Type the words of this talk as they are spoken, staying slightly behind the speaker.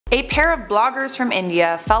A pair of bloggers from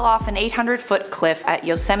India fell off an 800-foot cliff at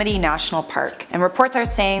Yosemite National Park, and reports are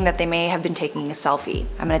saying that they may have been taking a selfie.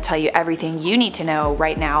 I'm going to tell you everything you need to know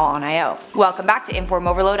right now on I.O. Welcome back to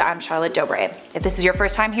InformOverload, I'm Charlotte Dobre. If this is your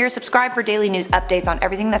first time here, subscribe for daily news updates on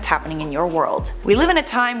everything that's happening in your world. We live in a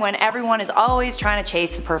time when everyone is always trying to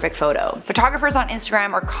chase the perfect photo. Photographers on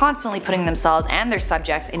Instagram are constantly putting themselves and their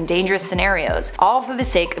subjects in dangerous scenarios, all for the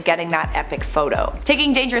sake of getting that epic photo.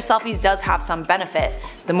 Taking dangerous selfies does have some benefit.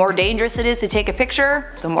 The more dangerous it is to take a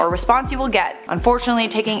picture, the more response you will get. Unfortunately,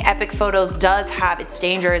 taking epic photos does have its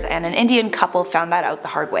dangers, and an Indian couple found that out the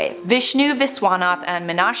hard way. Vishnu Viswanath and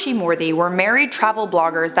Meenakshi Murthy were married travel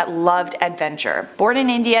bloggers that loved adventure. Born in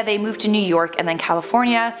India, they moved to New York and then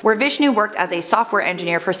California, where Vishnu worked as a software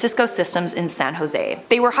engineer for Cisco Systems in San Jose.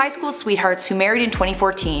 They were high school sweethearts who married in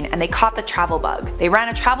 2014, and they caught the travel bug. They ran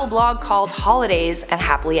a travel blog called Holidays and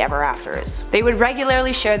Happily Ever Afters. They would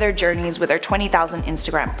regularly share their journeys with their 20,000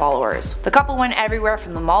 Instagram followers. The couple went everywhere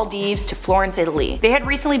from the Maldives to Florence, Italy. They had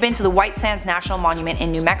recently been to the White Sands National Monument in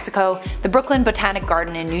New Mexico, the Brooklyn Botanic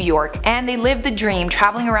Garden in New York, and they lived the dream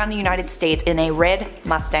traveling around the United States in a red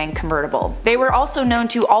Mustang convertible. They were also known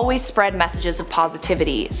to always spread messages of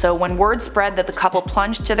positivity, so when word spread that the couple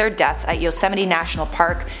plunged to their deaths at Yosemite National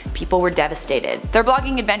Park, people were devastated. Their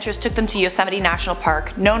blogging adventures took them to Yosemite National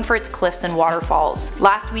Park, known for its cliffs and waterfalls.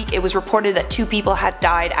 Last week, it was reported that 2 people had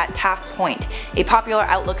died at Taft Point, a popular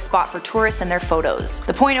outlook spot for tourists and their photos.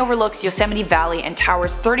 The point overlooks Yosemite Valley and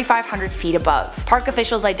towers 3,500 feet above. Park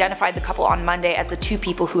officials identified the couple on Monday as the 2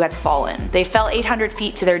 people who had fallen. They fell 800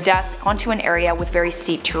 feet to their deaths onto an area with very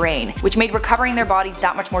steep terrain, which made recovering their bodies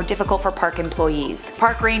that much more difficult for park employees.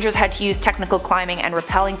 Park rangers had to use technical climbing and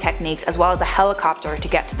rappelling techniques as well as a helicopter to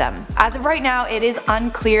get to them. As of right now, it is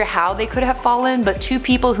unclear how they could have fallen, but 2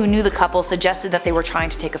 people who knew the couple suggested that they were trying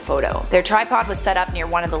to take a photo. Their tripod was set up near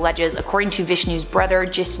one of the ledges, according to Vishnu's brother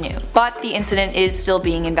Jisnu, but the incident is still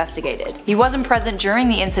being investigated. He wasn't present during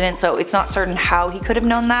the incident, so it's not certain how he could have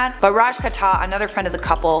known that, but Raj Kata, another friend of the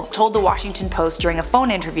couple, told the Washington Post during a phone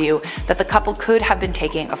interview that the couple could have been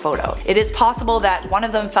taking a photo. It is possible that one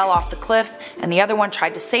of them fell off the cliff and the other one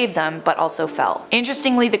tried to save them but also fell.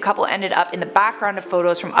 Interestingly, the couple ended up in the background of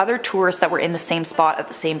photos from other tourists that were in the same spot at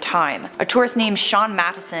the same time. A tourist named Sean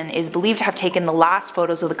Mattison is believed to have taken the last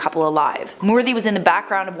photos of the couple alive. Murthy was in the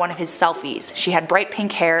background of one of his selfies. She had bright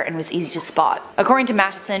pink hair and was easy to spot. According to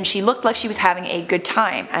Mattison, she looked like she was having a good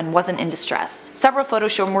time and wasn't in distress. Several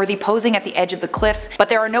photos show Murthy posing at the edge of the cliffs, but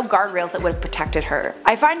there are no guardrails that would have protected her.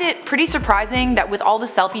 I find it pretty surprising that with all the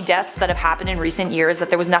selfie deaths that have happened in recent years that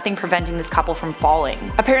there was nothing preventing this couple from falling.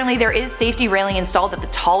 Apparently there is safety railing installed at the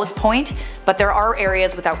tallest point, but there are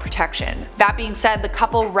areas without protection. That being said, the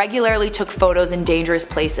couple regularly took photos in dangerous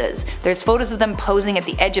places. There's photos of them posing at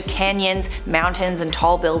the edge of canyons, mountains, and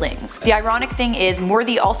tall buildings. The ironic thing is,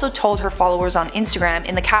 Murthy also told her followers on Instagram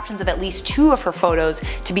in the captions of at least 2 of her photos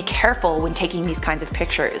to be careful when taking these kinds of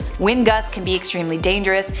pictures. Wind gusts can be extremely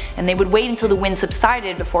dangerous, and they would wait until the wind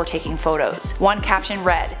subsided before taking photos. One caption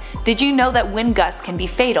read, "Did you know that wind gusts can be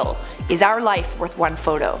fatal? Is our life worth one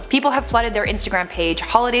photo?" People have flooded their Instagram page,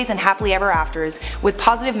 Holidays and Happily Ever Afters, with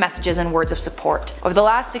positive messages and words of support. Over the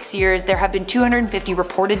last 6 years, there have been 250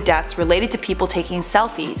 reported deaths related to people taking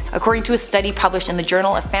selfies, according to a study published in the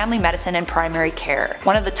Journal of Family Medicine and Primary Care.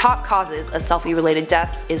 One of the top causes of selfie-related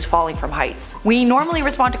deaths is falling from heights. We normally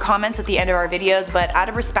respond to comments at the end of our videos, but out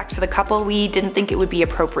of respect for the couple, we didn't think it would be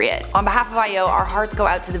appropriate. On behalf of I.O., our hearts go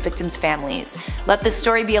out to the victims' families. Let this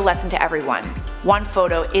story be a lesson to everyone. One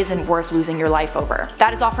photo isn't worth losing your life over.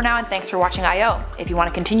 That is all for now, and thanks for watching I.O. If you want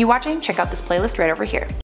to continue watching, check out this playlist right over here.